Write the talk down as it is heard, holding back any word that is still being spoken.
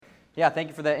Yeah, thank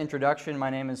you for that introduction. My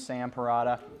name is Sam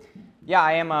Pirrotta. Yeah,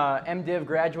 I am a MDiv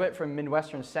graduate from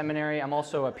Midwestern Seminary. I'm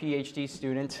also a PhD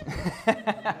student.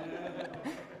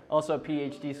 Also a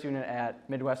PhD student at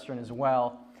Midwestern as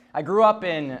well. I grew up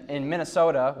in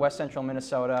Minnesota, west central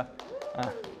Minnesota.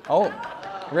 Oh,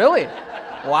 really?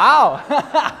 Wow.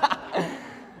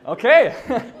 Okay.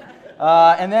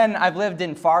 And then I've lived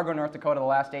in Fargo, North Dakota the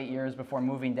last 8 years before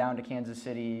moving down to Kansas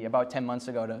City about 10 months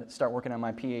ago to start working on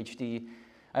my PhD.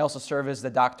 I also serve as the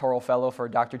doctoral fellow for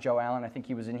Dr. Joe Allen. I think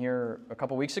he was in here a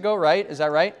couple weeks ago, right? Is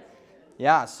that right?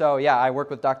 Yeah, I work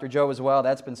with Dr. Joe as well.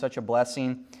 That's been such a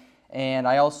blessing. And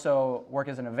I also work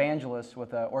as an evangelist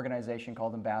with an organization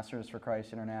called Ambassadors for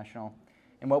Christ International.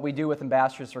 And what we do with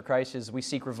Ambassadors for Christ is we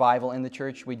seek revival in the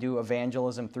church, we do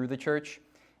evangelism through the church,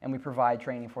 and we provide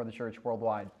training for the church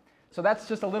worldwide. So that's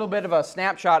just a little bit of a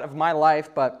snapshot of my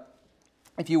life, but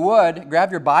if you would,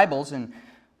 grab your Bibles and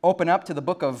open up to the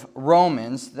book of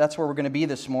Romans. That's where we're going to be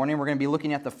this morning. We're going to be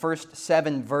looking at the first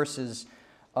 7 verses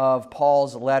of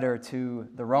Paul's letter to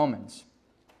the Romans.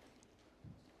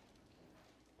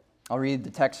 I'll read the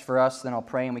text for us, then I'll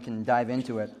pray and we can dive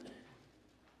into it.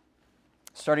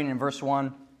 Starting in verse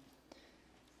 1,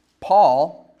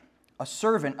 Paul, a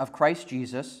servant of Christ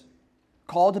Jesus,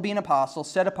 called to be an apostle,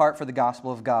 set apart for the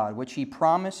gospel of God, which he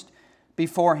promised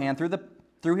beforehand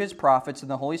through his prophets in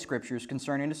the Holy Scriptures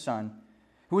concerning his Son,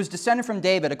 who was descended from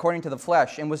David according to the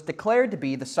flesh, and was declared to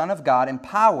be the Son of God in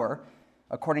power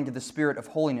according to the Spirit of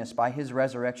holiness by his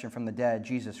resurrection from the dead,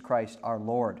 Jesus Christ our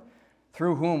Lord,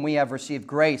 through whom we have received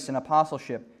grace and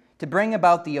apostleship to bring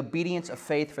about the obedience of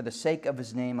faith for the sake of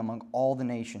his name among all the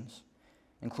nations,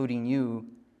 including you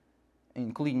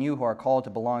who are called to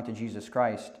belong to Jesus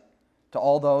Christ. To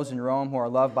all those in Rome who are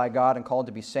loved by God and called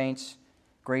to be saints,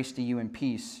 grace to you and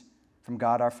peace from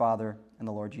God our Father and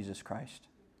the Lord Jesus Christ.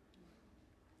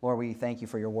 Lord, we thank you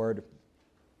for your word.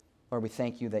 Lord, we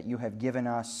thank you that you have given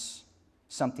us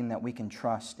something that we can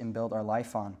trust and build our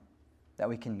life on, that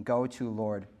we can go to,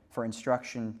 Lord, for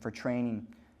instruction, for training,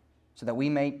 so that we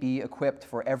may be equipped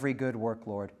for every good work,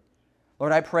 Lord.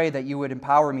 Lord, I pray that you would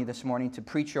empower me this morning to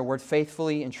preach your word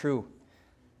faithfully and true.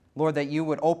 Lord, that you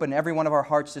would open every one of our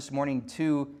hearts this morning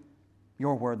to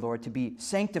your word, Lord, to be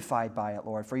sanctified by it,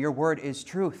 Lord, for your word is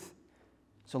truth.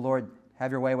 So, Lord, have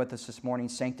your way with us this morning.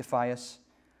 Sanctify us.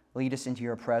 Lead us into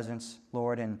your presence,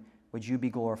 Lord, and would you be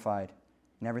glorified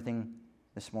in everything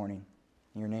this morning.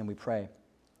 In your name we pray.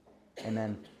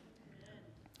 Amen.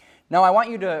 Now, I want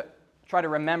you to try to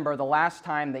remember the last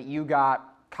time that you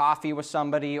got coffee with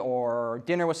somebody or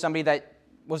dinner with somebody that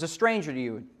was a stranger to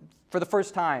you for the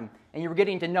first time, and you were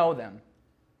getting to know them.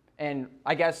 And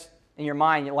I guess in your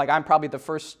mind, you're like, I'm probably the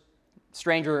first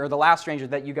stranger or the last stranger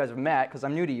that you guys have met because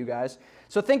I'm new to you guys.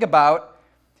 So think about,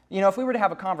 if we were to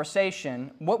have a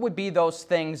conversation, what would be those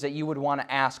things that you would want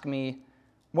to ask me?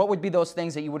 What would be those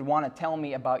things that you would want to tell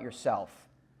me about yourself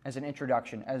as an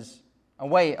introduction, as a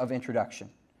way of introduction?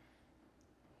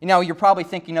 You're probably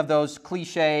thinking of those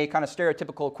cliche, kind of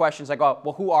stereotypical questions like, oh,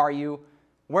 well, who are you?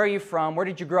 Where are you from? Where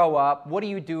did you grow up? What do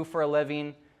you do for a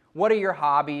living? What are your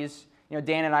hobbies?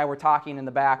 Dan and I were talking in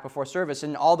the back before service,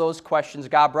 and all those questions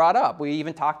got brought up. We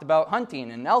even talked about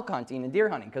hunting and elk hunting and deer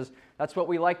hunting because that's what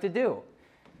we like to do.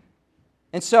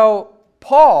 And so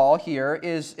Paul here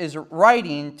is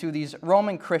writing to these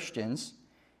Roman Christians,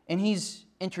 and he's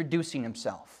introducing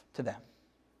himself to them.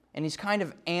 And he's kind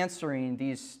of answering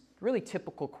these really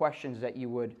typical questions that you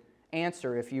would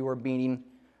answer if you were meeting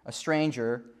a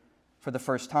stranger for the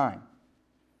first time.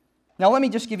 Now let me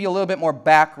just give you a little bit more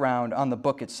background on the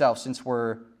book itself since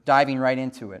we're diving right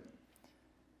into it.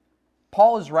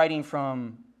 Paul is writing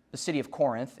from the city of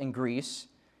Corinth in Greece.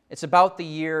 It's about the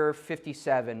year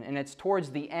 57, and it's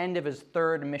towards the end of his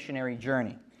 3rd missionary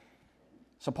journey.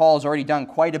 So Paul has already done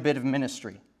quite a bit of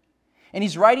ministry. And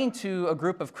he's writing to a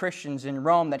group of Christians in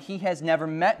Rome that he has never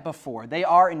met before. They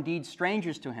are indeed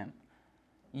strangers to him.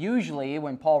 Usually,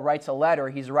 when Paul writes a letter,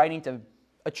 he's writing to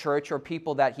a church or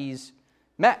people that he's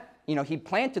met. He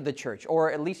planted the church,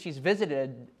 or at least he's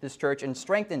visited this church and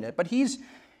strengthened it. But he's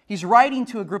writing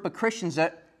to a group of Christians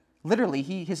that literally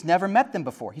he has never met them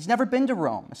before. He's never been to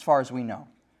Rome, as far as we know,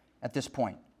 at this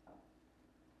point.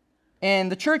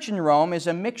 And the church in Rome is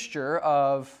a mixture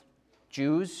of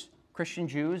Jews, Christian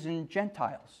Jews, and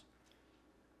Gentiles.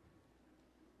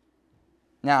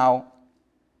 Now,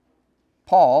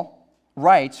 Paul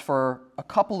writes for a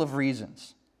couple of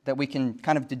reasons that we can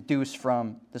kind of deduce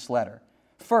from this letter.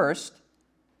 First,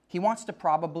 he wants to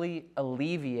probably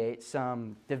alleviate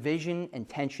some division and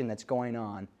tension that's going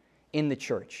on in the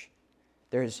church.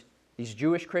 There's these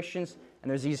Jewish Christians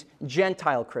and there's these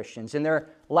Gentile Christians, and they're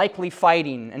likely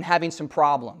fighting and having some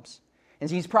problems. And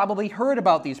he's probably heard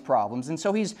about these problems. And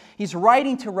so he's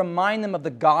writing to remind them of the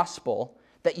gospel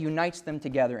that unites them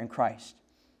together in Christ.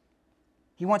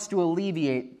 He wants to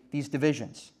alleviate these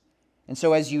divisions. And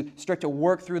so as you start to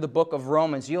work through the book of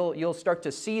Romans, you'll start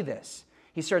to see this.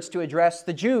 He starts to address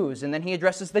the Jews, and then he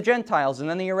addresses the Gentiles, and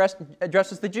then he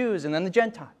addresses the Jews, and then the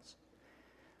Gentiles.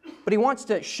 But he wants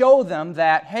to show them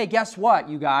that, hey, guess what,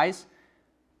 you guys?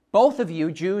 Both of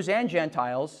you, Jews and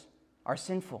Gentiles, are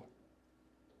sinful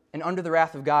and under the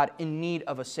wrath of God, in need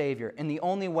of a Savior. And the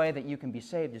only way that you can be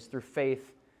saved is through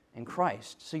faith in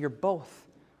Christ. So you're both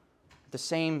at the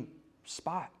same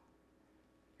spot.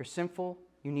 You're sinful,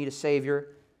 you need a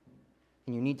Savior,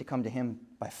 and you need to come to Him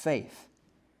by faith.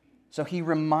 So he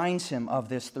reminds him of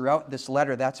this throughout this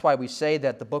letter. That's why we say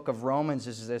that the book of Romans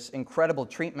is this incredible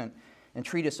treatment and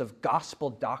treatise of gospel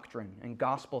doctrine and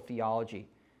gospel theology.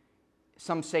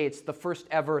 Some say it's the first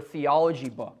ever theology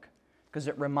book because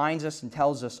it reminds us and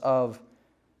tells us of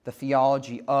the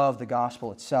theology of the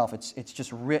gospel itself. It's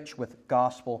just rich with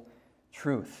gospel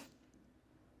truth.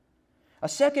 A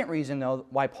second reason, though,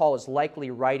 why Paul is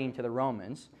likely writing to the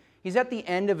Romans, he's at the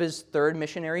end of his third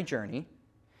missionary journey.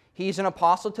 He's an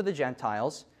apostle to the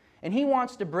Gentiles, and he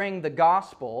wants to bring the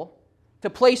gospel to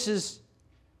places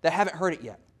that haven't heard it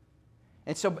yet.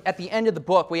 And so at the end of the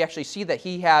book, we actually see that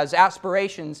he has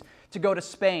aspirations to go to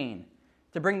Spain,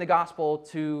 to bring the gospel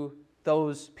to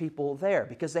those people there,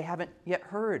 because they haven't yet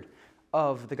heard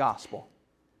of the gospel.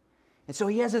 And so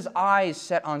he has his eyes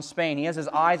set on Spain. He has his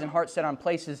eyes and heart set on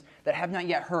places that have not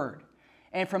yet heard.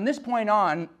 And from this point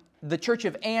on, the church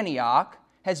of Antioch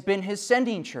has been his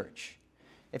sending church.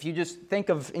 If you just think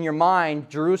of, in your mind,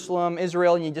 Jerusalem,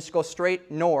 Israel, and you just go straight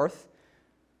north,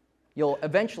 you'll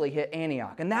eventually hit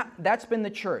Antioch. And that's been the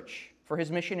church for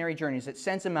his missionary journeys. It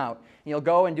sends him out. And he'll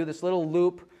go and do this little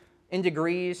loop into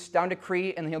Greece, down to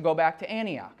Crete, and then he'll go back to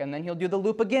Antioch. And then he'll do the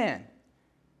loop again.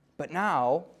 But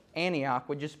now, Antioch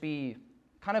would just be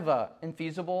kind of an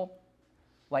infeasible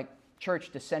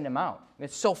church to send him out.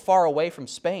 It's so far away from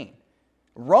Spain.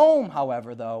 Rome,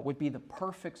 however, though, would be the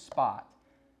perfect spot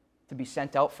to be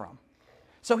sent out from.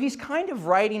 So he's kind of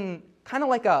writing kind of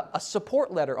like a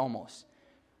support letter almost,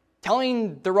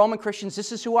 telling the Roman Christians,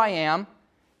 this is who I am,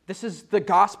 this is the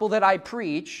gospel that I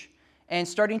preach, and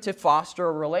starting to foster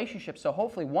a relationship. So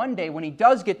hopefully one day when he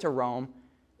does get to Rome,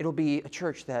 it'll be a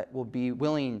church that will be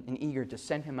willing and eager to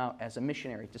send him out as a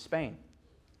missionary to Spain.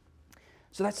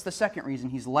 So that's the second reason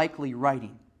he's likely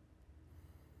writing.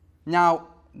 Now,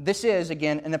 this is,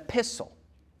 again, an epistle.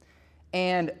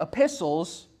 And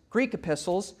epistles, Greek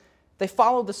epistles, they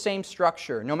follow the same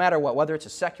structure, no matter what, whether it's a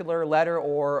secular letter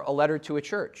or a letter to a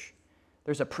church.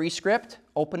 There's a prescript,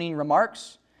 opening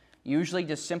remarks, usually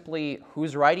just simply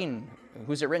who's writing,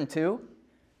 who's it written to,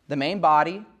 the main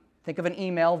body. Think of an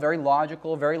email, very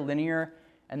logical, very linear,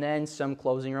 and then some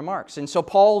closing remarks. And so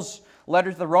Paul's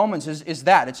letter to the Romans is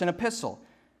that. It's an epistle.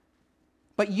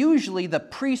 But usually the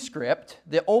prescript,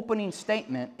 the opening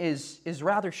statement, is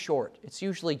rather short. It's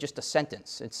usually just a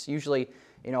sentence. It's usually,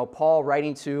 Paul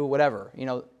writing to whatever,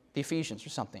 the Ephesians or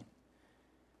something.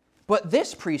 But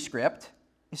this prescript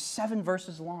is 7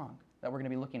 verses long that we're going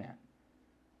to be looking at.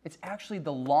 It's actually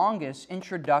the longest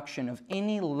introduction of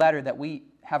any letter that we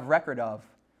have record of,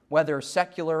 whether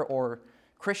secular or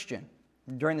Christian,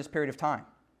 during this period of time.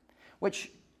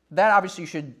 Which, that obviously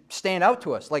should stand out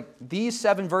to us. Like, these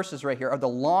 7 verses right here are the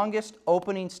longest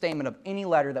opening statement of any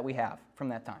letter that we have from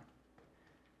that time.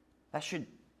 That should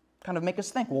kind of make us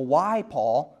think, well, why,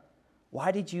 Paul?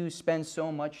 Why did you spend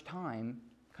so much time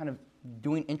kind of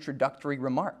doing introductory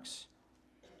remarks?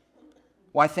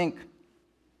 Well, I think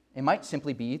it might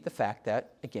simply be the fact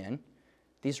that, again,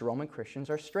 these Roman Christians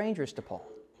are strangers to Paul.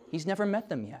 He's never met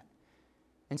them yet.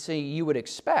 And so you would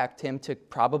expect him to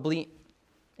probably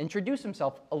introduce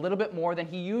himself a little bit more than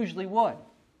he usually would.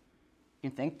 You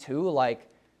can think, too, like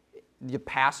the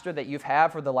pastor that you've had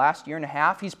for the last year and a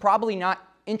half, he's probably not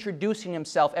introducing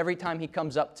himself every time he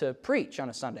comes up to preach on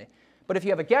a Sunday. But if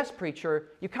you have a guest preacher,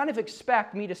 you kind of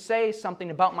expect me to say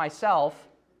something about myself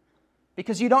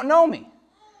because you don't know me.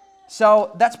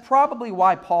 So that's probably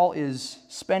why Paul is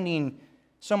spending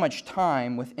so much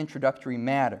time with introductory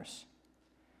matters.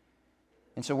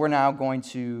 And so we're now going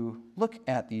to look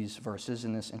at these verses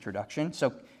in this introduction.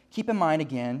 So keep in mind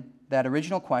again that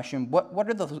original question, what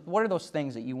are those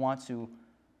things that you want to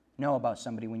know about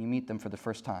somebody when you meet them for the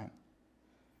first time?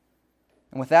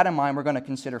 And with that in mind, we're going to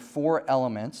consider 4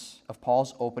 elements of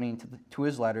Paul's opening to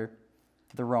his letter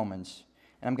to the Romans.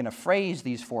 And I'm going to phrase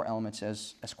these 4 elements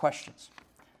as questions.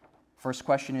 First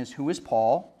question is, who is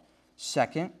Paul?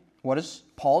 Second, what is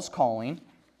Paul's calling?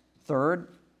 Third,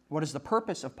 what is the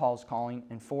purpose of Paul's calling?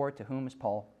 And 4, to whom is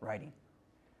Paul writing?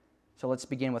 So let's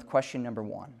begin with question number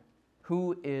 1.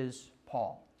 Who is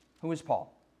Paul? Who is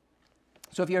Paul?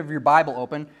 So if you have your Bible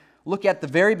open, look at the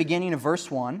very beginning of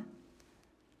verse 1.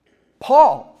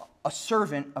 Paul, a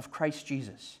servant of Christ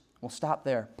Jesus. We'll stop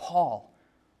there. Paul,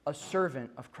 a servant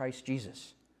of Christ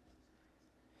Jesus.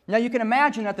 Now you can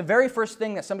imagine that the very first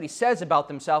thing that somebody says about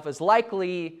themselves is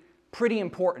likely pretty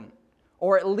important,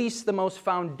 or at least the most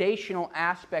foundational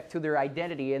aspect to their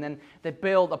identity, and then they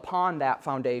build upon that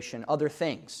foundation other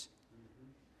things.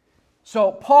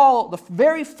 So Paul, the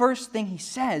very first thing he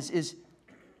says is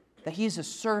that he is a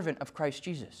servant of Christ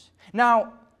Jesus.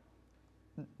 Now,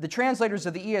 the translators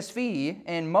of the ESV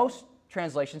and most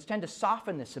translations tend to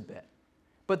soften this a bit.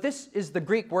 But this is the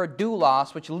Greek word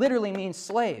doulos, which literally means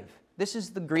slave. This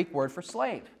is the Greek word for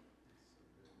slave.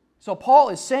 So Paul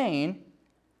is saying,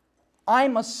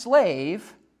 I'm a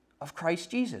slave of Christ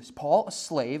Jesus. Paul, a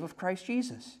slave of Christ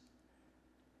Jesus.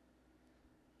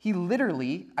 He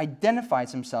literally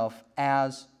identifies himself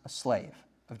as a slave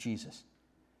of Jesus.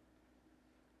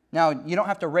 Now, you don't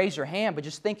have to raise your hand, but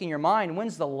just think in your mind,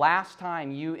 when's the last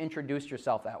time you introduced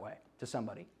yourself that way to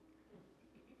somebody?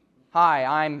 Hi,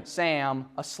 I'm Sam,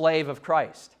 a slave of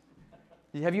Christ.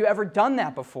 Have you ever done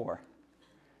that before?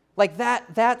 Like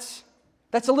that's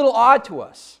a little odd to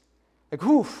us. Like,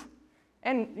 oof.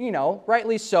 And,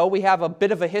 rightly so, we have a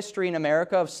bit of a history in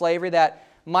America of slavery that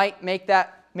might make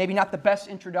that maybe not the best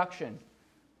introduction.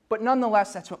 But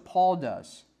nonetheless, that's what Paul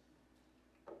does.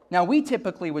 Now, we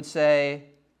typically would say,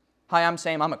 hi, I'm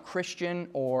Sam, I'm a Christian,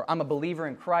 or I'm a believer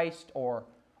in Christ, or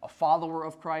a follower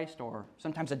of Christ, or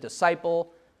sometimes a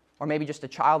disciple, or maybe just a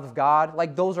child of God.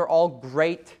 Like, those are all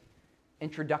great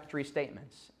introductory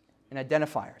statements and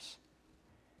identifiers.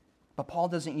 But Paul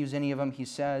doesn't use any of them. He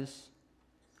says,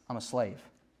 I'm a slave.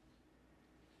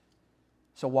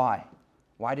 So why?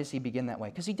 Why does he begin that way?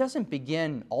 Because he doesn't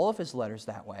begin all of his letters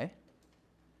that way.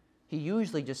 He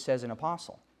usually just says an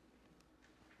apostle.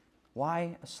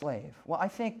 Why a slave? Well, I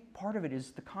think part of it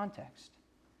is the context.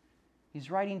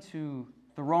 He's writing to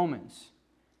the Romans.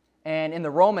 And in the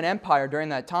Roman Empire during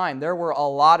that time, there were a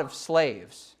lot of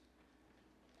slaves.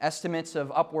 Estimates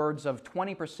of upwards of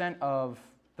 20% of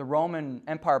the Roman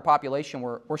Empire population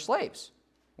were slaves,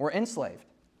 were enslaved.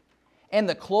 And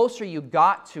the closer you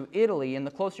got to Italy and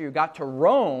the closer you got to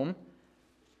Rome,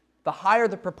 the higher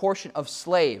the proportion of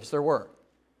slaves there were.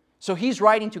 So he's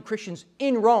writing to Christians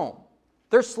in Rome.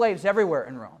 There's slaves everywhere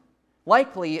in Rome.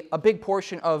 Likely, a big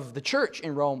portion of the church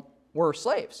in Rome were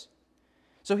slaves.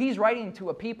 So he's writing to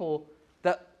a people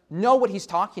that know what he's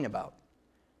talking about.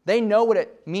 They know what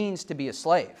it means to be a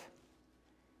slave.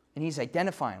 And he's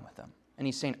identifying with them. And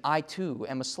he's saying, I too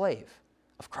am a slave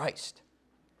of Christ.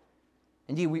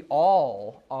 Indeed, we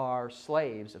all are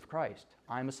slaves of Christ.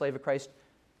 I'm a slave of Christ.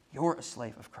 You're a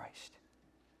slave of Christ.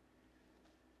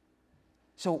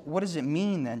 So what does it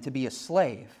mean then to be a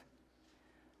slave?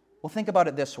 Well, think about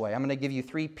it this way. I'm going to give you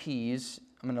 3 P's.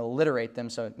 I'm going to alliterate them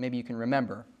so maybe you can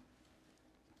remember.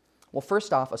 Well,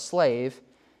 first off, a slave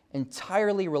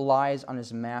entirely relies on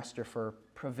his master for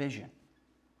provision.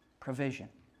 Provision.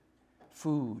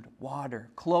 Food, water,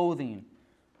 clothing,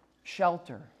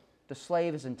 shelter. The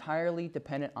slave is entirely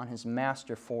dependent on his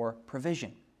master for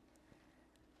provision.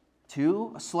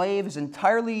 2, a slave is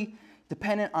entirely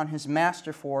dependent on his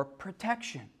master for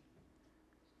protection.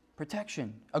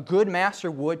 Protection. A good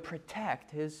master would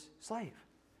protect his slave.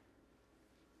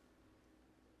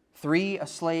 3, a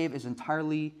slave is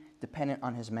entirely dependent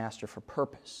on his master for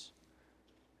purpose.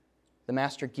 The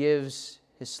master gives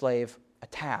his slave a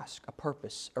task, a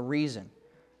purpose, a reason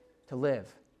to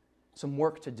live, some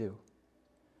work to do.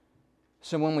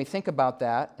 So when we think about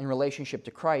that in relationship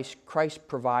to Christ, Christ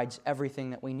provides everything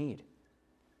that we need.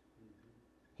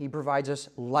 He provides us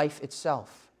life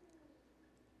itself.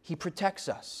 He protects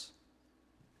us.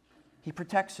 He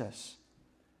protects us.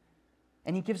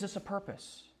 And He gives us a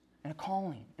purpose and a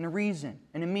calling and a reason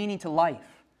and a meaning to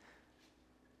life.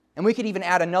 And we could even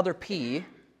add another P.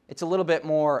 It's a little bit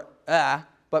more,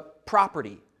 but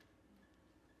property.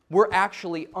 We're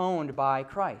actually owned by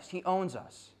Christ. He owns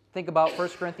us. Think about 1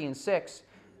 Corinthians 6.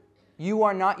 You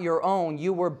are not your own.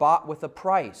 You were bought with a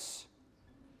price.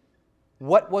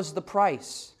 What was the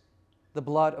price? The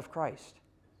blood of Christ.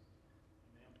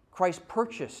 Christ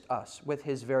purchased us with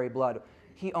His very blood.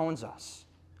 He owns us.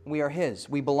 We are His.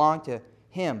 We belong to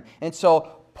Him. And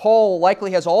so Paul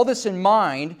likely has all this in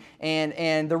mind,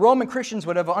 and the Roman Christians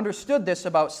would have understood this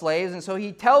about slaves, and so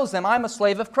he tells them, I'm a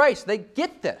slave of Christ. They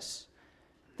get this.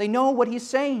 They know what he's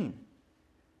saying.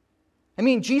 I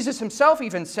mean, Jesus Himself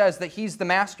even says that He's the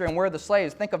master and we're the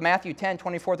slaves. Think of Matthew 10,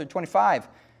 24 through 25.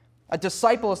 A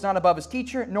disciple is not above his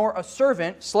teacher, nor a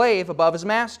servant, slave, above his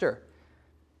master.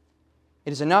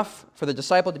 It is enough for the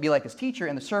disciple to be like his teacher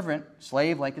and the servant,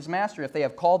 slave, like his master. If they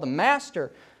have called the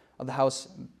master of the house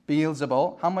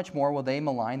Beelzebul, how much more will they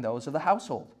malign those of the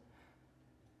household?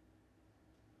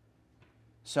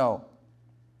 So,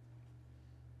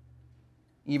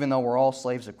 even though we're all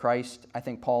slaves of Christ, I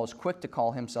think Paul is quick to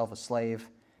call himself a slave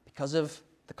because of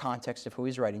the context of who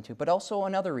he's writing to, but also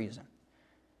another reason.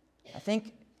 I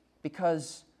think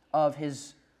because of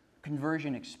his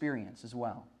conversion experience as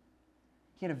well.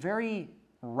 He had a very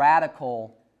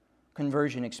radical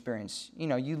conversion experience. You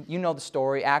know the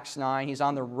story, Acts 9, he's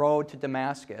on the road to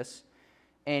Damascus,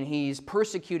 and he's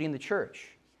persecuting the church.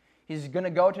 He's going to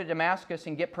go to Damascus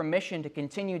and get permission to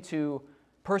continue to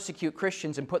persecute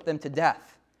Christians and put them to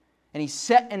death. And he's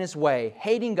set in his way,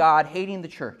 hating God, hating the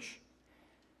church.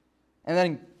 And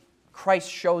then Christ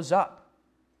shows up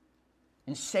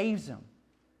and saves him.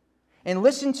 And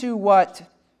listen to what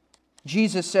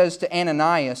Jesus says to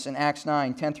Ananias in Acts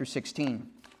 9, 10 through 16.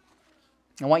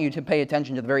 I want you to pay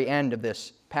attention to the very end of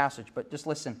this passage, but just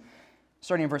listen.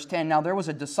 Starting in verse 10, "Now there was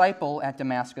a disciple at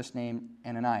Damascus named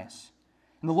Ananias.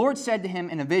 And the Lord said to him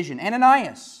in a vision,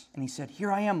 'Ananias.' And he said,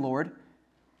 'Here I am, Lord.'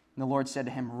 And the Lord said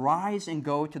to him, 'Rise and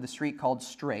go to the street called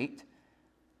Straight,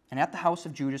 and at the house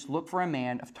of Judas look for a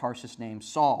man of Tarsus named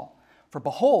Saul. For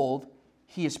behold,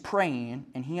 he is praying,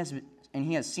 and he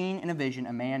has seen in a vision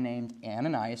a man named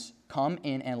Ananias come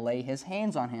in and lay his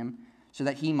hands on him, so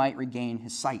that he might regain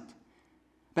his sight.'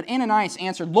 But Ananias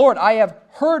answered, 'Lord, I have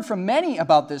heard from many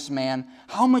about this man,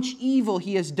 how much evil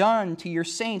he has done to your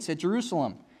saints at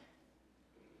Jerusalem.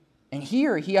 And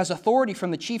here he has authority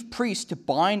from the chief priests to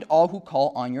bind all who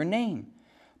call on your name.'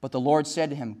 But the Lord said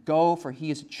to him, 'Go, for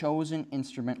he is a chosen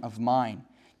instrument of mine,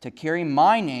 to carry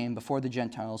my name before the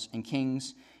Gentiles and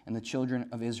kings and the children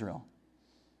of Israel.'"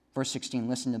 Verse 16,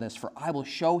 listen to this. "For I will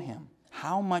show him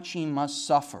how much he must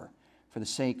suffer for the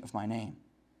sake of my name."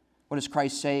 What does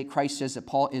Christ say? Christ says that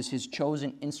Paul is his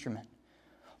chosen instrument.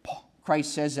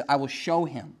 Christ says that I will show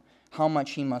him how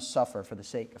much he must suffer for the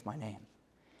sake of my name.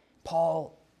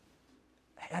 Paul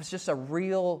has just a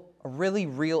really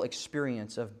real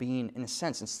experience of being, in a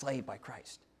sense, enslaved by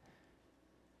Christ.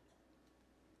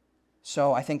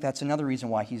 So I think that's another reason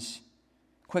why he's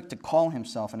quick to call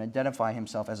himself and identify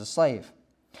himself as a slave.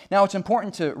 Now, it's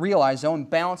important to realize, though, and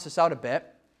balance this out a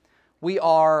bit, we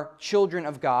are children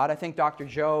of God. I think Dr.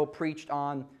 Joe preached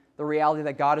on the reality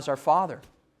that God is our Father.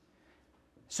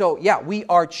 So, yeah, we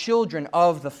are children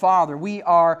of the Father. We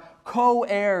are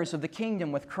co-heirs of the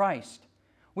kingdom with Christ.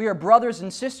 We are brothers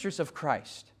and sisters of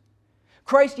Christ.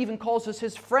 Christ even calls us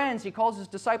his friends. He calls his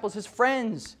disciples his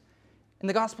friends in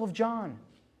the Gospel of John.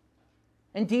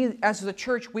 Indeed, as the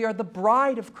church, we are the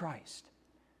bride of Christ.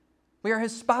 We are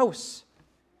his spouse.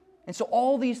 And so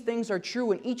all these things are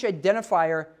true, and each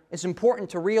identifier is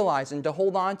important to realize and to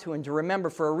hold on to and to remember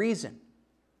for a reason.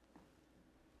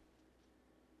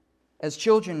 As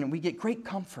children, we get great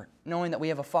comfort knowing that we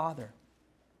have a Father.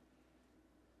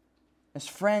 As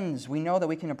friends, we know that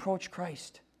we can approach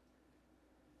Christ.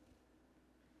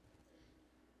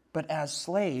 But as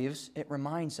slaves, it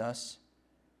reminds us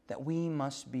that we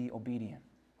must be obedient.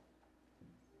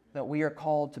 That we are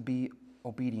called to be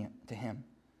obedient to him.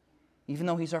 Even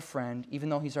though he's our friend, even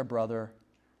though he's our brother,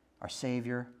 our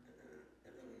Savior,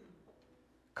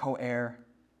 co-heir,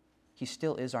 he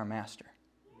still is our master.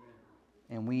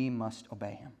 And we must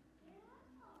obey him.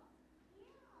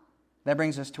 That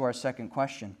brings us to our second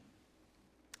question.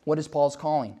 What is Paul's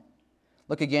calling?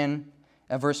 Look again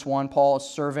at verse 1. Paul, a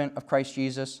servant of Christ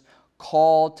Jesus,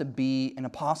 called to be an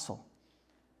apostle.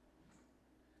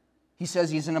 He says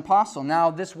he's an apostle.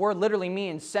 Now, this word literally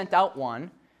means sent out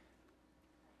one.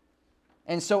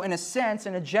 And so in a sense,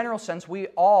 in a general sense, we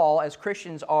all as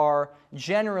Christians are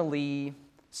generally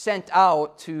sent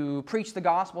out to preach the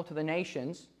gospel to the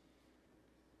nations.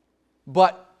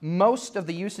 But most of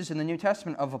the uses in the New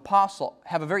Testament of apostle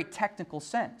have a very technical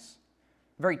sense,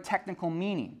 a very technical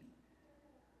meaning.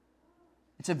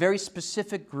 It's a very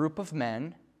specific group of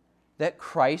men that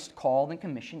Christ called and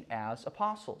commissioned as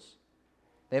apostles.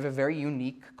 They have a very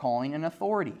unique calling and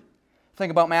authority.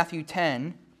 Think about Matthew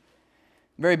 10.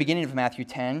 Very beginning of Matthew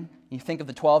 10, you think of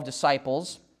the 12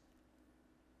 disciples,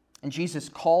 and Jesus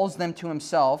calls them to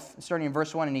himself, starting in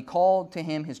verse 1, and he called to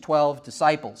him his 12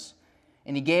 disciples,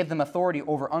 and he gave them authority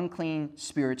over unclean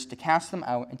spirits to cast them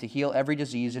out and to heal every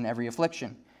disease and every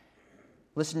affliction.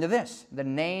 Listen to this. The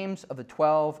names of the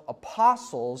 12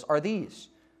 apostles are these.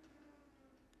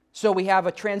 So we have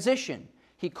a transition.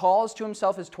 He calls to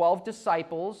himself his 12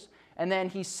 disciples, and then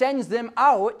he sends them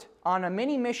out on a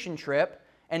mini mission trip.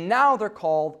 And now they're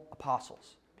called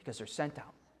apostles because they're sent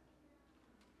out.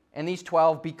 And these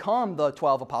 12 become the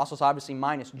 12 apostles, obviously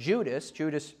minus Judas.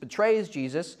 Judas betrays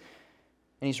Jesus,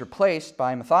 and he's replaced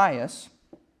by Matthias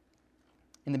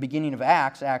in the beginning of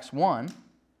Acts, Acts 1.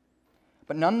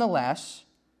 But nonetheless,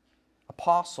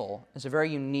 apostle is a very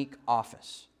unique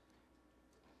office.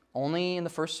 Only in the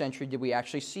first century did we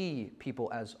actually see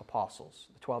people as apostles.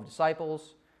 The 12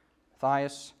 disciples,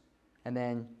 Matthias, and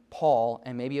then Paul,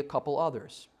 and maybe a couple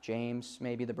others. James,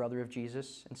 maybe the brother of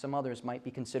Jesus, and some others might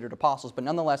be considered apostles. But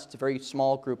nonetheless, it's a very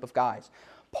small group of guys.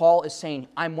 Paul is saying,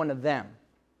 I'm one of them.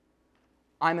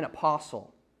 I'm an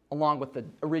apostle, along with the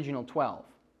original 12.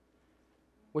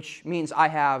 Which means I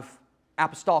have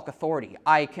apostolic authority.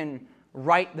 I can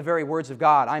write the very words of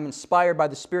God. I'm inspired by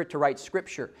the Spirit to write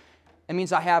Scripture. It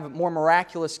means I have more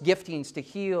miraculous giftings to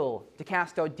heal, to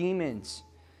cast out demons.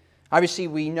 Obviously,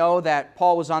 we know that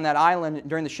Paul was on that island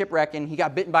during the shipwreck and he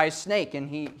got bitten by a snake and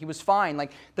he was fine.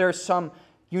 Like, there's some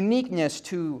uniqueness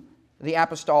to the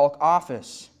apostolic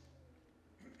office.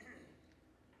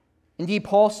 Indeed,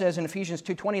 Paul says in Ephesians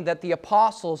 2:20 that the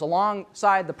apostles,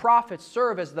 alongside the prophets,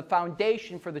 serve as the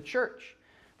foundation for the church.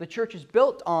 The church is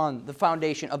built on the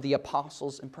foundation of the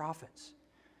apostles and prophets.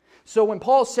 So when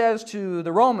Paul says to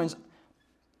the Romans,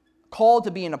 called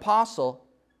to be an apostle,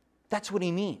 that's what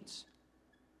he means.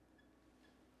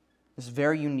 This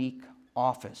very unique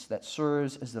office that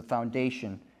serves as the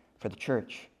foundation for the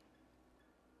church.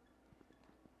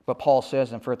 But Paul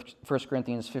says in 1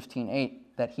 Corinthians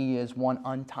 15:8 that he is one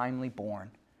untimely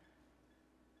born,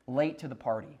 late to the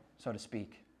party, so to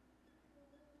speak,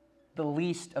 the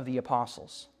least of the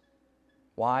apostles.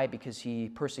 Why? Because he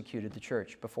persecuted the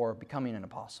church before becoming an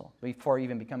apostle, before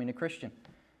even becoming a Christian.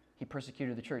 He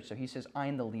persecuted the church, so he says, I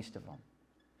am the least of them.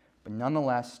 But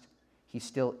nonetheless, he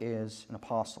still is an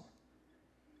apostle.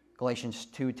 Galatians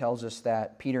 2 tells us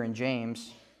that Peter and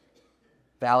James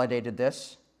validated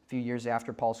this a few years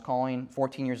after Paul's calling.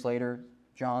 14 years later,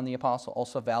 John the apostle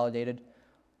also validated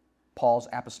Paul's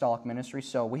apostolic ministry.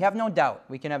 So we have no doubt,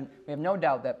 we have no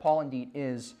doubt that Paul indeed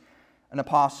is an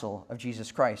apostle of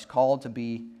Jesus Christ, called to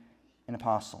be an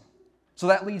apostle. So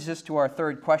that leads us to our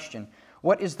third question.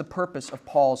 What is the purpose of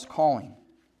Paul's calling?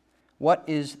 What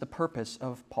is the purpose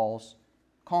of Paul's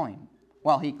calling?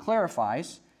 Well, he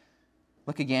clarifies.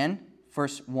 Look again,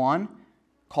 verse 1.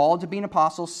 Called to be an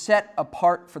apostle, set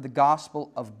apart for the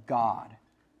gospel of God.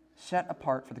 Set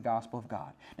apart for the gospel of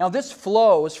God. Now this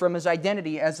flows from his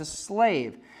identity as a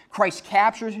slave. Christ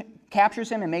captures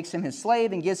him and makes him his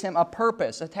slave and gives him a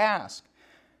purpose, a task.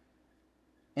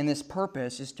 And this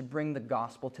purpose is to bring the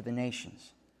gospel to the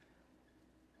nations.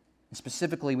 And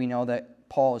specifically, we know that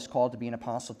Paul is called to be an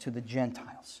apostle to the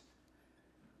Gentiles.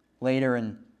 Later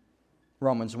in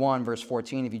Romans 1, verse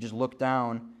 14, if you just look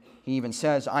down, he even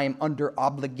says, I am under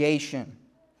obligation,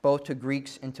 both to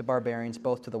Greeks and to barbarians,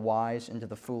 both to the wise and to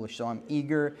the foolish. So I'm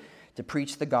eager to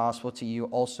preach the gospel to you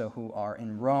also who are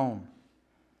in Rome.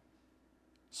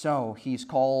 So he's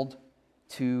called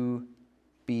to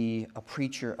be a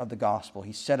preacher of the gospel.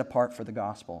 He's set apart for the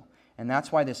gospel. And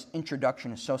that's why this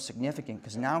introduction is so significant,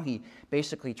 because now he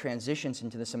basically transitions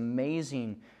into this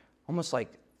amazing, almost like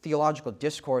theological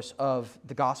discourse of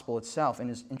the gospel itself in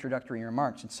his introductory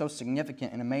remarks. It's so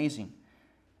significant and amazing.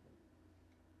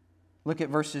 Look at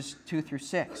verses 2 through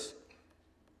 6.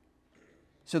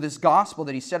 So this gospel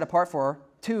that he's set apart for,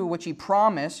 to which he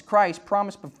promised, Christ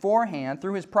promised beforehand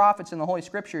through his prophets in the Holy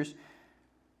Scriptures,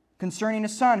 concerning a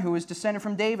son who was descended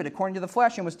from David according to the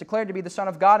flesh and was declared to be the Son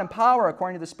of God in power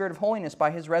according to the Spirit of holiness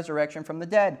by his resurrection from the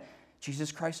dead,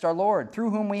 Jesus Christ our Lord, through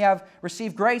whom we have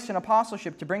received grace and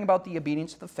apostleship to bring about the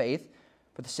obedience of the faith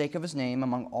for the sake of his name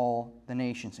among all the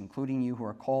nations, including you who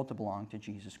are called to belong to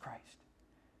Jesus Christ.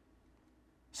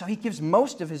 So he gives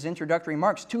most of his introductory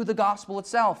remarks to the gospel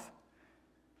itself.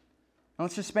 Now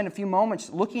let's just spend a few moments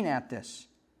looking at this.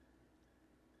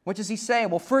 What does he say?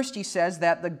 Well, first he says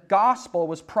that the gospel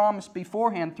was promised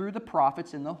beforehand through the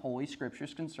prophets in the Holy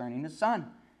Scriptures concerning the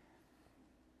Son.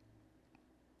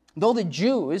 Though the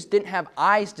Jews didn't have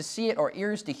eyes to see it or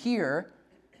ears to hear,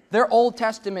 their Old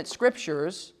Testament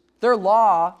scriptures, their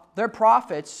law, their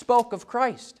prophets spoke of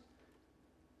Christ.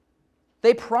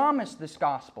 They promised this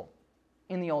gospel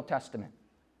in the Old Testament.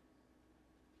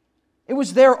 It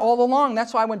was there all along.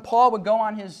 That's why when Paul would go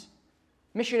on his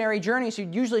missionary journeys,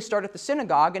 he'd usually start at the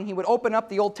synagogue and he would open up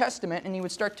the Old Testament and he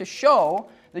would start to show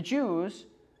the Jews,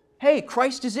 hey,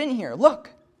 Christ is in here.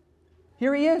 Look,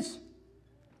 here he is.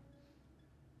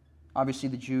 Obviously,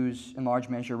 the Jews, in large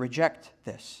measure, reject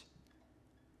this.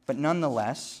 But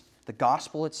nonetheless, the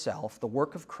gospel itself, the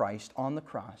work of Christ on the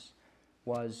cross,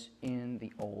 was in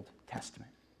the Old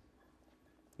Testament.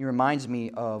 It reminds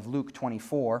me of Luke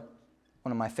 24,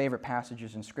 one of my favorite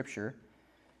passages in Scripture.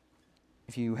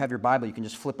 If you have your Bible, you can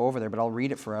just flip over there, but I'll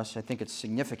read it for us. I think it's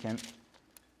significant.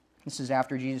 This is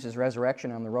after Jesus'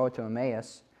 resurrection on the road to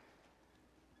Emmaus.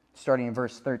 Starting in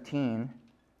verse 13,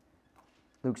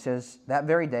 Luke says, "That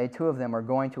very day, two of them were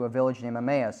going to a village named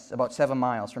Emmaus, about 7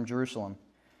 miles from Jerusalem.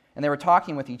 And they were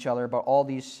talking with each other about all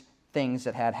these things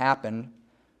that had happened.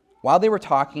 While they were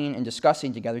talking and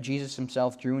discussing together, Jesus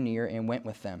himself drew near and went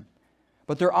with them.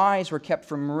 But their eyes were kept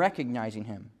from recognizing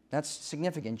him." That's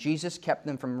significant. Jesus kept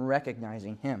them from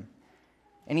recognizing him.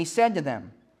 "And he said to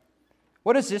them,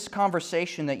 'What is this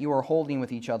conversation that you are holding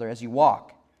with each other as you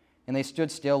walk?' And they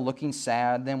stood still, looking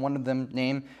sad. Then one of them,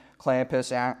 named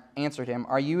Cleopas, answered him,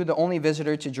 'Are you the only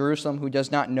visitor to Jerusalem who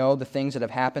does not know the things that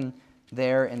have happened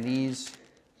there in these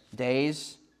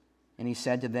days?' And he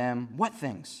said to them, 'What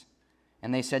things?'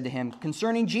 And they said to him,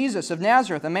 'Concerning Jesus of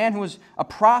Nazareth, a man who was a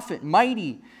prophet,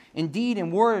 mighty in deed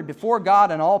and word before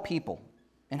God and all people,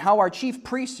 and how our chief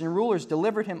priests and rulers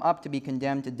delivered him up to be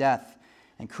condemned to death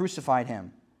and crucified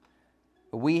him.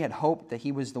 But we had hoped that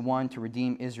he was the one to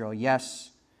redeem Israel.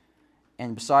 Yes,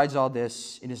 and besides all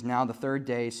this, it is now the 3rd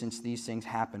day since these things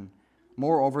happened.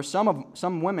 Moreover,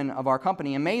 some women of our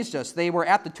company amazed us. They were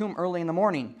at the tomb early in the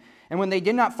morning, and when they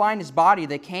did not find his body,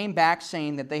 they came back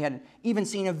saying that they had even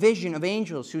seen a vision of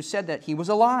angels who said that he was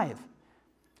alive.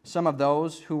 Some of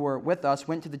those who were with us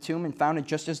went to the tomb and found it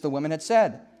just as the women had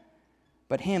said,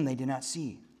 but him they did not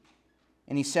see.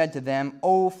 And he said to them,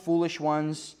 'O foolish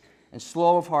ones, and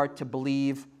slow of heart to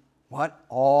believe what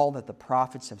all that the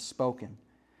prophets have spoken.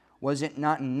 Was it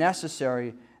not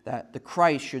necessary that the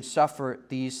Christ should suffer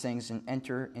these things and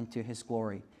enter into his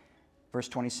glory?' Verse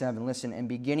 27, listen, 'And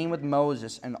beginning with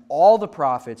Moses and all the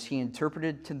prophets, he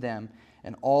interpreted to them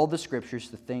and all the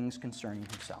scriptures the things concerning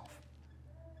himself.'"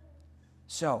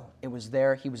 So, it was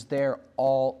there, he was there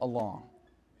all along.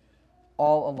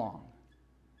 All along.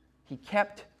 He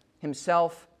kept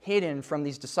himself hidden from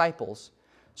these disciples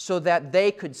so that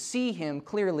they could see him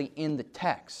clearly in the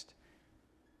text.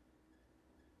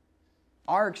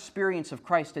 Our experience of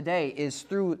Christ today is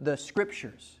through the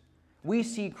Scriptures. We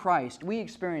see Christ, we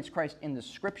experience Christ in the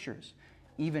Scriptures,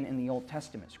 even in the Old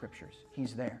Testament Scriptures.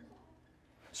 He's there.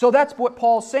 So that's what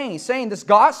Paul's saying. He's saying this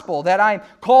gospel that I'm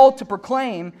called to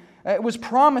proclaim, it was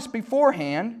promised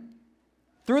beforehand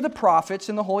through the prophets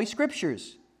in the Holy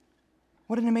Scriptures.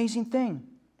 What an amazing thing.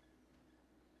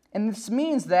 And this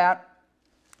means that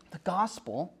the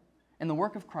gospel and the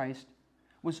work of Christ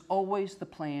was always the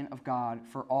plan of God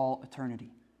for all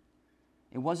eternity.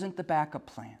 It wasn't the backup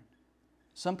plan.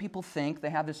 Some people think, they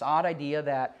have this odd idea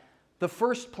that the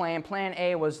first plan, plan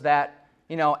A, was that,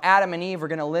 Adam and Eve were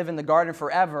going to live in the garden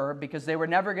forever because they were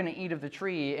never going to eat of the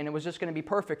tree and it was just going to be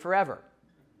perfect forever.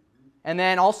 And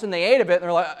then all of a sudden they ate of it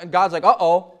and God's like,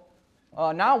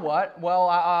 now what?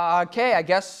 Well, okay, I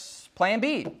guess plan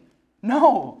B.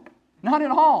 No, not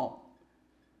at all.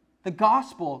 The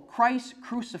gospel, Christ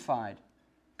crucified,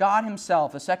 God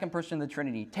himself, the second person of the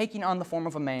Trinity, taking on the form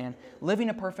of a man, living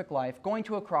a perfect life, going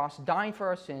to a cross, dying for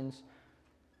our sins,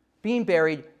 being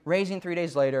buried, raising 3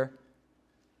 days later,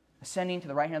 ascending to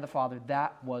the right hand of the Father.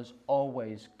 That was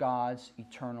always God's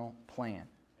eternal plan. Amen.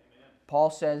 Paul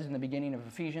says in the beginning of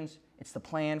Ephesians, it's the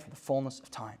plan for the fullness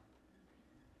of time.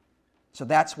 So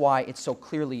that's why it's so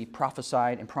clearly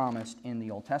prophesied and promised in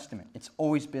the Old Testament. It's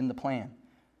always been the plan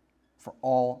for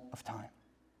all of time.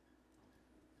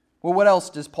 Well, what else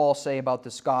does Paul say about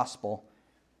this gospel?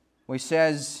 Well, he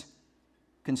says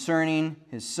concerning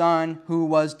his Son, who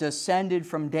was descended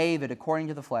from David according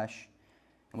to the flesh,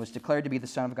 and was declared to be the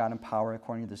Son of God in power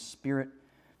according to the Spirit,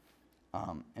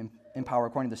 in power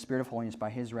according to the Spirit of holiness by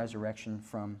his resurrection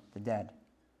from the dead.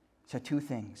 So 2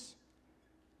 things.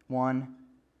 1,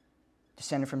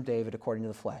 descended from David according to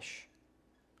the flesh.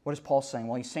 What is Paul saying?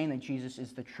 Well, he's saying that Jesus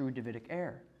is the true Davidic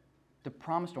heir, the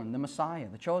promised one, the Messiah,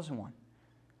 the chosen one.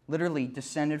 Literally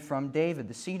descended from David,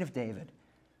 the seed of David.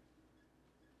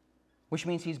 Which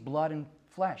means he's blood and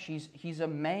flesh. He's a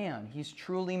man. He's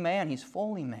truly man. He's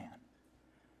fully man.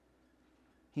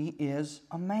 He is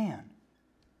a man.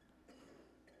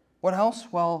 What else?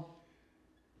 Well,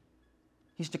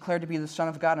 he's declared to be the Son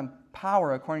of God in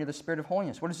power according to the Spirit of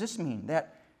holiness. What does this mean?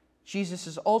 That Jesus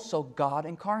is also God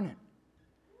incarnate.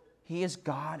 He is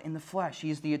God in the flesh. He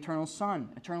is the eternal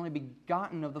Son, eternally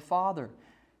begotten of the Father.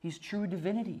 He's true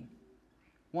divinity.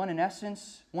 One in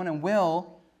essence, one in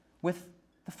will, with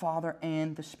the Father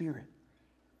and the Spirit.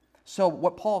 So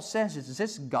what Paul says is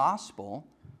this gospel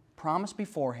promised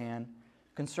beforehand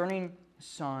concerning His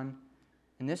Son,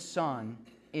 and this Son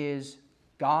is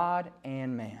God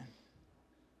and man.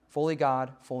 Fully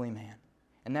God, fully man.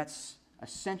 And that's a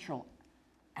central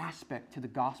aspect to the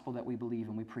gospel that we believe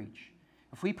and we preach.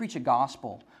 If we preach a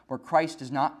gospel where Christ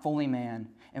is not fully man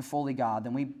and fully God,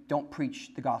 then we don't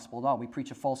preach the gospel at all. We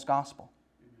preach a false gospel.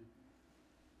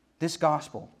 This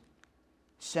gospel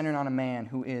is centered on a man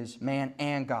who is man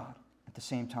and God at the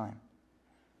same time.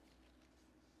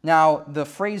 Now, the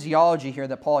phraseology here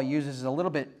that Paul uses is a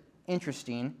little bit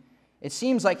interesting. It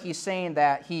seems like he's saying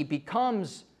that he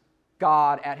becomes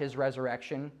God at his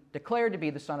resurrection, declared to be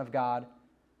the Son of God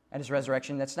at his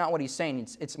resurrection. That's not what he's saying.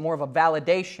 It's more of a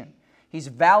validation. He's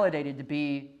validated to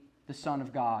be the Son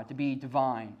of God, to be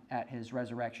divine at his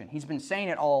resurrection. He's been saying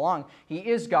it all along. He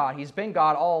is God. He's been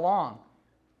God all along.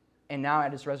 And now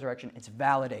at his resurrection, it's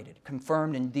validated,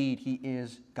 confirmed indeed he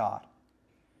is God.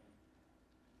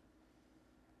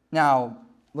 Now,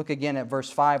 look again at verse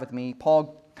 5 with me.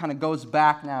 Paul kind of goes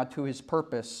back now to his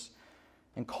purpose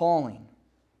and calling.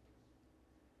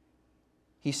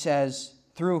 He says,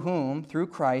 through whom, through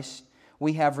Christ,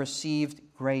 we have received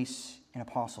grace and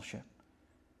apostleship.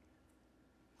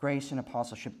 Grace and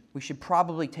apostleship. We should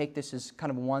probably take this as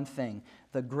kind of one thing,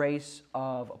 the grace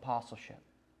of apostleship.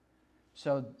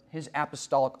 So his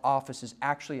apostolic office is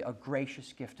actually a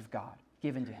gracious gift of God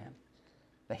given to him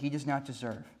that he does not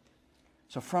deserve.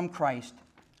 So from Christ,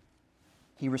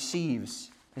 he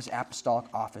receives his apostolic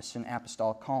office and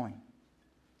apostolic calling.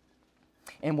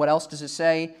 And what else does it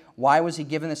say? Why was he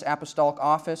given this apostolic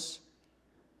office?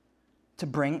 To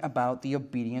bring about the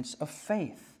obedience of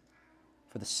faith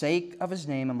for the sake of his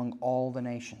name among all the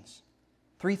nations.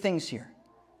 3 things here.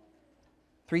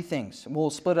 3 things. We'll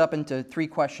split it up into 3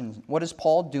 questions. What is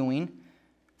Paul doing?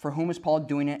 For whom is Paul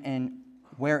doing it? And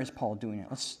where is Paul doing it?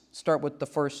 Let's start with the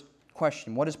first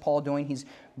question. What is Paul doing? He's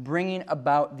bringing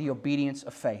about the obedience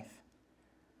of faith.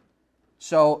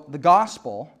 So the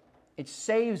gospel, it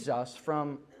saves us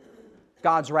from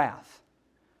God's wrath.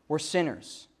 We're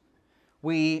sinners.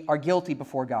 We are guilty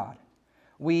before God.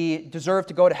 We deserve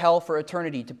to go to hell for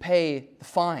eternity, to pay the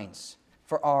fines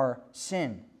for our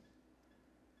sin.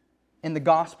 And the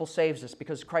gospel saves us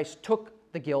because Christ took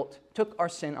the guilt, took our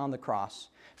sin on the cross,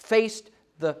 faced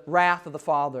the wrath of the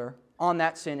Father on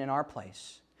that sin in our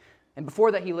place. And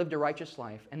before that, he lived a righteous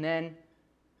life. And then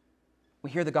we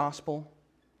hear the gospel,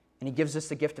 and he gives us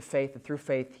the gift of faith, and through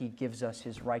faith, he gives us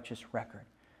his righteous record.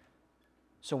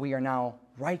 So we are now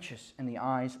righteous in the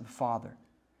eyes of the Father.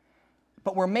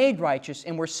 But we're made righteous,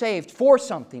 and we're saved for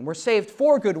something. We're saved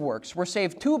for good works. We're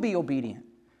saved to be obedient.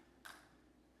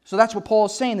 So that's what Paul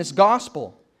is saying. This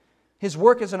gospel, his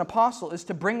work as an apostle, is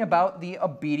to bring about the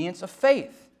obedience of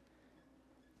faith.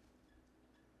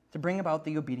 To bring about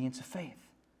the obedience of faith.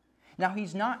 Now,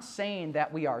 he's not saying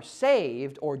that we are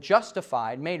saved or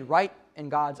justified, made right in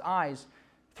God's eyes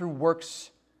through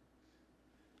works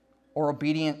or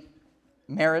obedient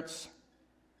merits.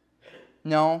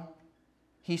 No,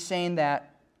 he's saying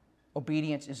that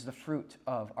obedience is the fruit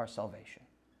of our salvation.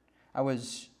 I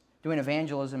was doing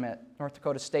evangelism at North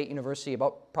Dakota State University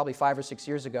about probably 5 or 6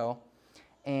 years ago,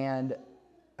 and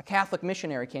a Catholic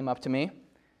missionary came up to me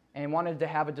and wanted to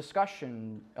have a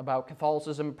discussion about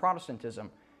Catholicism and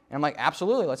Protestantism. And I'm like,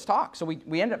 absolutely, let's talk. So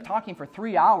we ended up talking for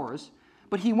 3 hours,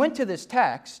 but he went to this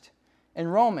text in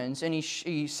Romans, and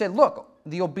he said, look,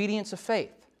 the obedience of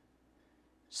faith.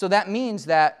 So that means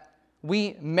that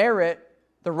we merit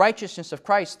the righteousness of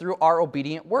Christ through our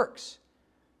obedient works.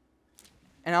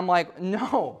 And I'm like,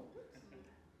 no.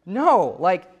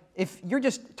 Like, if you're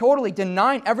just totally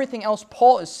denying everything else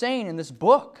Paul is saying in this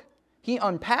book, he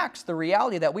unpacks the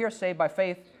reality that we are saved by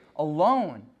faith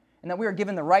alone, and that we are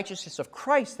given the righteousness of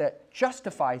Christ that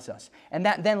justifies us, and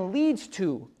that then leads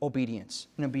to obedience,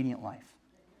 an obedient life.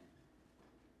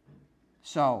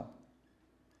 So,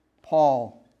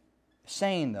 Paul is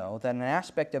saying, though, that an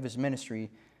aspect of his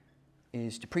ministry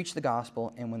is to preach the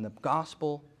gospel, and when the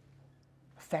gospel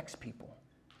affects people,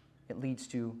 it leads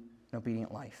to an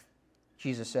obedient life.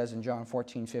 Jesus says in John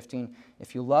 14:15,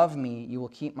 if you love me, you will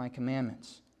keep my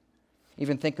commandments.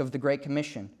 Even think of the Great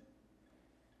Commission.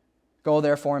 Go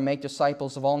therefore and make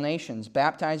disciples of all nations,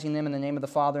 baptizing them in the name of the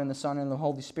Father and the Son and the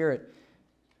Holy Spirit.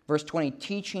 Verse 20,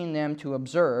 teaching them to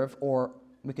observe, or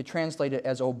we could translate it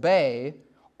as obey,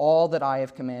 all that I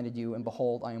have commanded you, and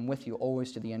behold, I am with you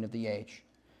always to the end of the age.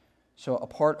 So a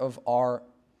part of our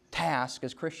task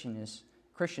as Christians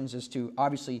is to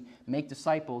obviously make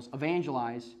disciples,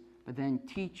 evangelize, but then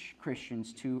teach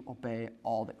Christians to obey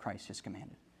all that Christ has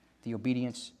commanded. The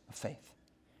obedience of faith.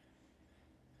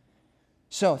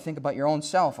 So think about your own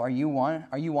self. Are you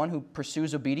one who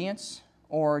pursues obedience?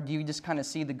 Or do you just kind of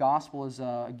see the gospel as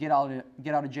a get out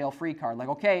of jail free card? Like,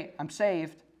 okay, I'm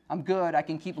saved, I'm good, I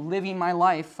can keep living my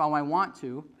life how I want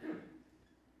to.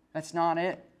 That's not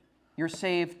it. You're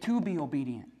saved to be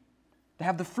obedient, to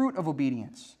have the fruit of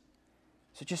obedience.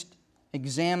 So just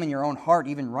Examine your own heart,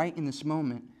 even right in this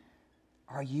moment.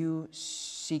 Are you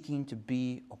seeking to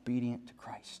be obedient to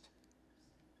Christ?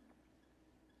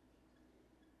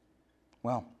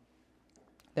 Well,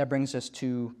 that brings us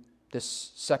to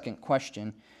this second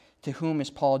question. To whom is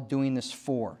Paul doing this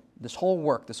for? This whole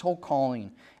work, this whole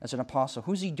calling as an apostle,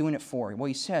 who's he doing it for? Well,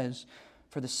 he says,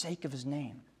 for the sake of his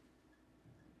name.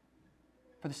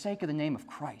 For the sake of the name of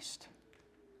Christ,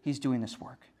 he's doing this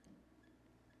work.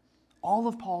 All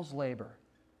of Paul's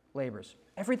labors,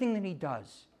 everything that he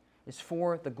does is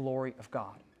for the glory of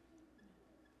God.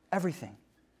 Everything.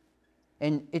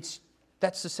 And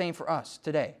that's the same for us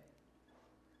today.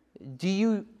 Do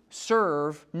you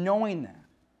serve knowing that?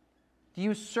 Do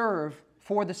you serve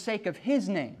for the sake of His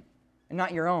name and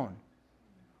not your own?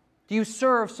 Do you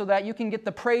serve so that you can get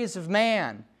the praise of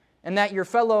man and that your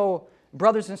fellow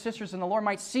brothers and sisters in the Lord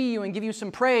might see you and give you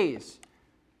some praise?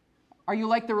 Are you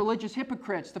like the religious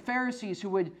hypocrites, the Pharisees, who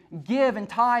would give and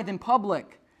tithe in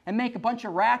public and make a bunch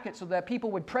of racket so that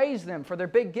people would praise them for their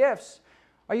big gifts?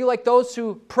 Are you like those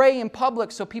who pray in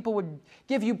public so people would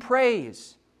give you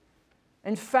praise?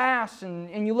 And fast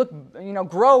and you look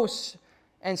gross,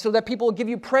 and so that people will give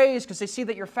you praise because they see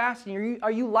that you're fasting? Are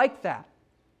you like that?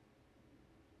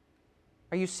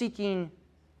 Are you seeking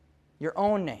your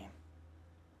own name?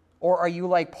 Or are you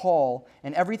like Paul,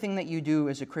 and everything that you do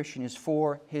as a Christian is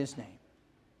for His name,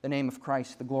 the name of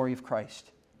Christ, the glory of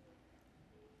Christ?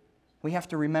 We have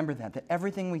to remember that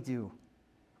everything we do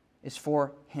is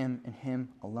for Him and Him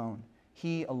alone.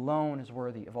 He alone is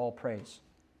worthy of all praise.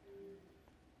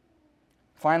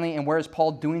 Finally, and where is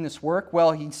Paul doing this work?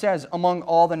 Well, he says, among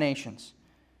all the nations.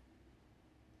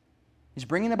 He's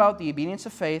bringing about the obedience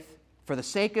of faith for the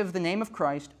sake of the name of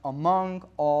Christ among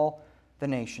all the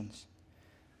nations.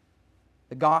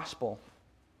 The gospel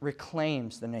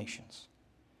reclaims the nations.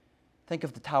 Think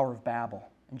of the Tower of Babel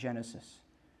in Genesis.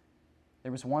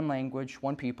 There was one language,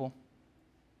 one people.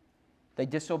 They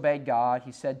disobeyed God.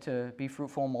 He said to be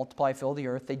fruitful and multiply, fill the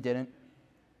earth. They didn't.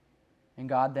 And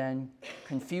God then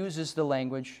confuses the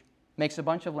language, makes a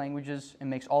bunch of languages, and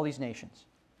makes all these nations.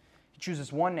 He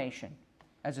chooses one nation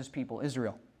as His people,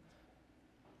 Israel.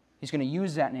 He's going to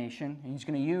use that nation, and He's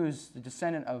going to use the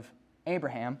descendant of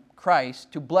Abraham,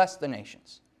 Christ, to bless the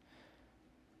nations.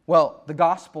 Well, the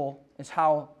gospel is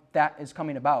how that is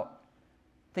coming about.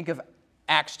 Think of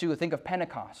Acts 2, think of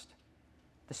Pentecost.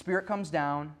 The Spirit comes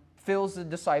down, fills the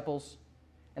disciples,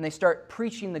 and they start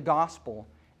preaching the gospel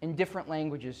in different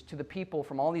languages to the people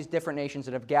from all these different nations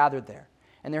that have gathered there.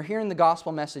 And they're hearing the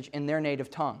gospel message in their native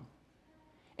tongue.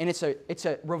 And it's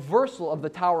a reversal of the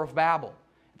Tower of Babel.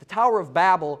 At the Tower of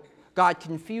Babel, God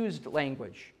confused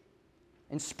language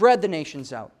and spread the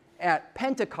nations out. At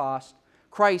Pentecost,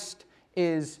 Christ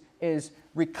is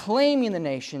reclaiming the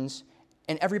nations,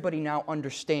 and everybody now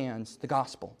understands the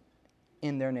gospel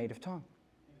in their native tongue.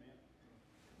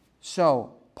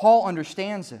 So, Paul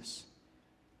understands this.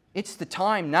 It's the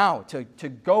time now to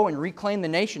go and reclaim the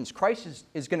nations. Christ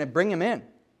is going to bring them in.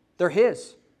 They're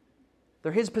His.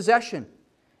 They're His possession.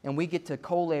 And we get to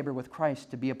co-labor with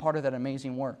Christ to be a part of that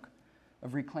amazing work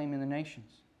of reclaiming the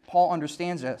nations. Paul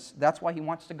understands this. That's why he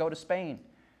wants to go to Spain,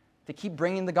 to keep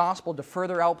bringing the gospel to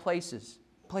further out places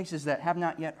that have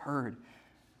not yet heard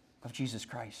of Jesus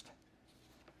Christ.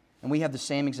 And we have the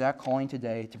same exact calling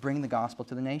today to bring the gospel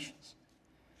to the nations.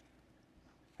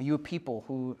 Are you a people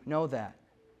who know that?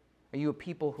 Are you a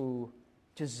people who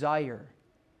desire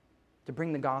to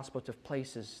bring the gospel to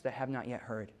places that have not yet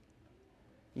heard?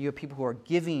 Are you a people who are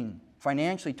giving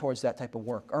financially towards that type of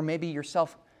work? Or maybe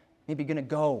yourself, maybe going to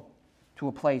go to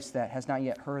a place that has not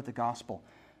yet heard the gospel.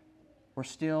 We're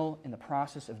still in the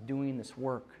process of doing this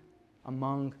work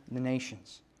among the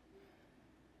nations.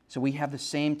 So we have the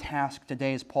same task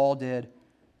today as Paul did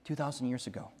 2,000 years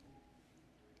ago.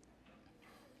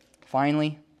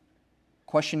 Finally,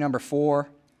 question number 4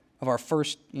 of our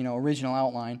first, original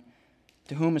outline.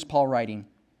 To whom is Paul writing?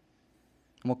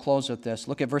 And we'll close with this.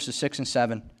 Look at verses 6 and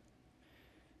 7.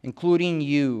 Including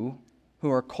you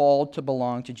who are called to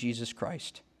belong to Jesus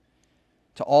Christ.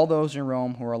 To all those in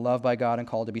Rome who are loved by God and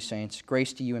called to be saints,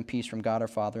 grace to you and peace from God our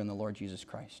Father and the Lord Jesus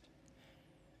Christ.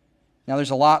 Now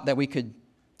there's a lot that we could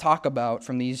talk about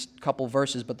from these couple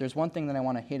verses, but there's one thing that I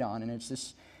want to hit on, and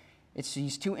it's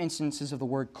these two instances of the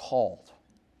word called.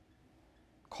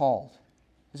 Called.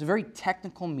 There's a very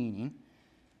technical meaning.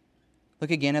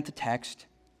 Look again at the text.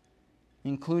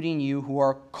 Including you who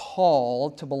are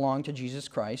called to belong to Jesus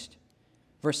Christ.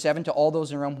 Verse 7, to all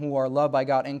those in Rome who are loved by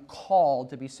God and called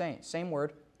to be saints. Same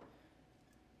word.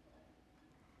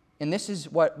 And this is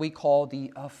what we call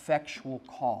the effectual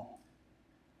call.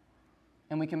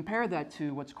 And we compare that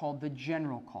to what's called the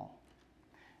general call.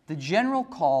 The general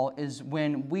call is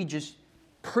when we just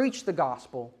preach the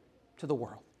gospel to the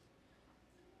world.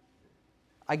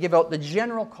 I give out the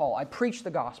general call. I preach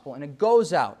the gospel, and it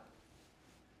goes out.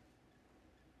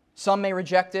 Some may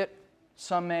reject it.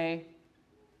 Some may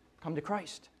come to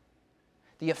Christ.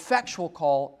 The effectual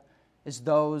call is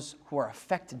those who are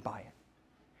affected by it.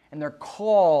 And they're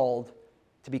called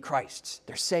to be Christ's.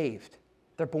 They're saved.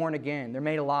 They're born again. They're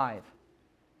made alive.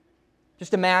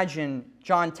 Just imagine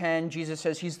John 10, Jesus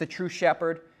says He's the true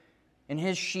shepherd, and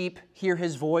His sheep hear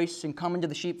His voice and come into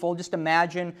the sheepfold. Just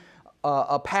imagine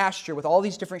a pasture with all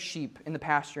these different sheep in the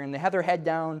pasture, and they have their heads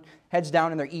down,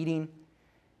 and they're eating,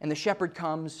 and the shepherd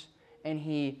comes, and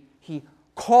he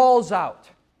calls out,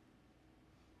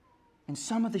 and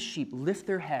some of the sheep lift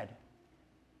their head,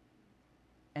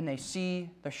 and they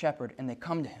see the shepherd, and they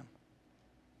come to him,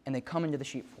 and they come into the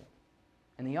sheepfold.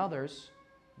 And the others,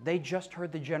 they just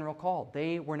heard the general call.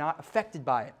 They were not affected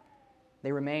by it.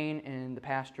 They remain in the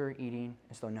pasture eating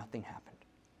as though nothing happened.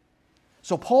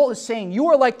 So Paul is saying, you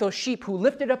are like those sheep who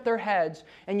lifted up their heads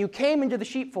and you came into the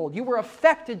sheepfold. You were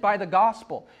affected by the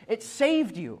gospel. It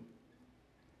saved you.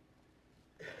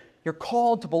 You're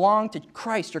called to belong to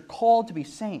Christ. You're called to be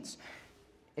saints.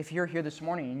 If you're here this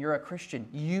morning and you're a Christian,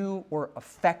 you were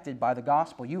affected by the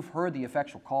gospel. You've heard the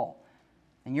effectual call.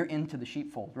 And you're into the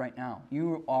sheepfold right now.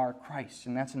 You are Christ,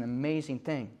 and that's an amazing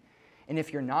thing. And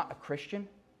if you're not a Christian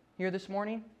here this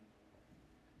morning,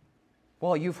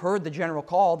 well, you've heard the general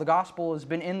call. The gospel has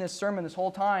been in this sermon this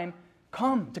whole time.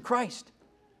 Come to Christ.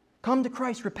 Come to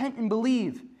Christ. Repent and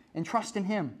believe and trust in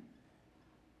Him.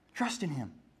 Trust in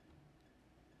Him.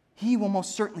 He will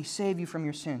most certainly save you from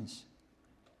your sins.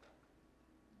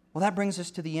 Well, that brings us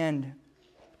to the end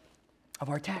of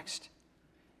our text.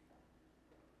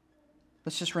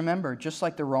 Let's just remember, just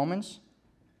like the Romans,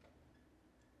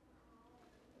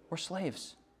 we're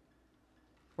slaves.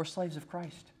 We're slaves of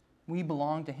Christ. We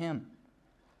belong to Him.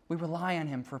 We rely on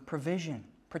Him for provision,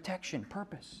 protection,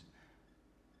 purpose.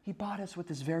 He bought us with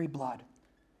His very blood.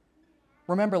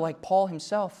 Remember, like Paul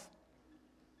himself,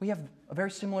 we have a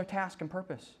very similar task and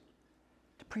purpose: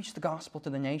 to preach the gospel to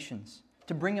the nations,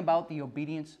 to bring about the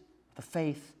obedience of the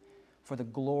faith for the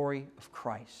glory of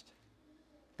Christ.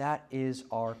 That is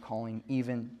our calling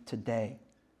even today.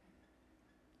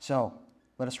 So,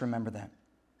 let us remember that.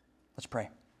 Let's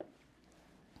pray.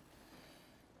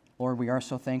 Lord, we are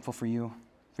so thankful for You,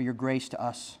 for Your grace to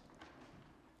us.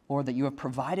 Lord, that You have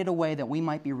provided a way that we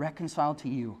might be reconciled to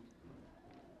You.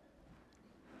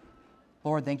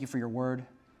 Lord, thank You for Your word.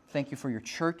 Thank You for Your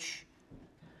church.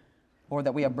 Lord,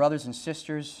 that we have brothers and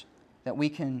sisters that we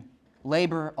can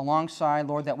labor alongside.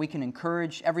 Lord, that we can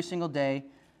encourage every single day,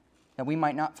 that we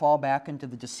might not fall back into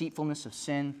the deceitfulness of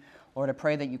sin. Lord, I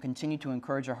pray that You continue to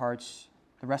encourage our hearts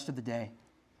the rest of the day,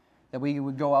 that we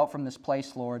would go out from this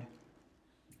place, Lord,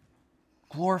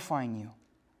 glorifying You,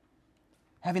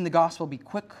 having the gospel be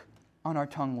quick on our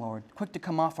tongue, Lord, quick to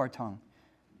come off our tongue.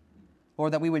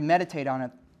 Lord, that we would meditate on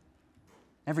it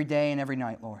every day and every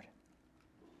night, Lord.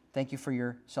 Thank You for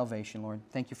Your salvation, Lord.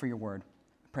 Thank You for Your word.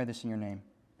 I pray this in Your name.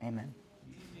 Amen.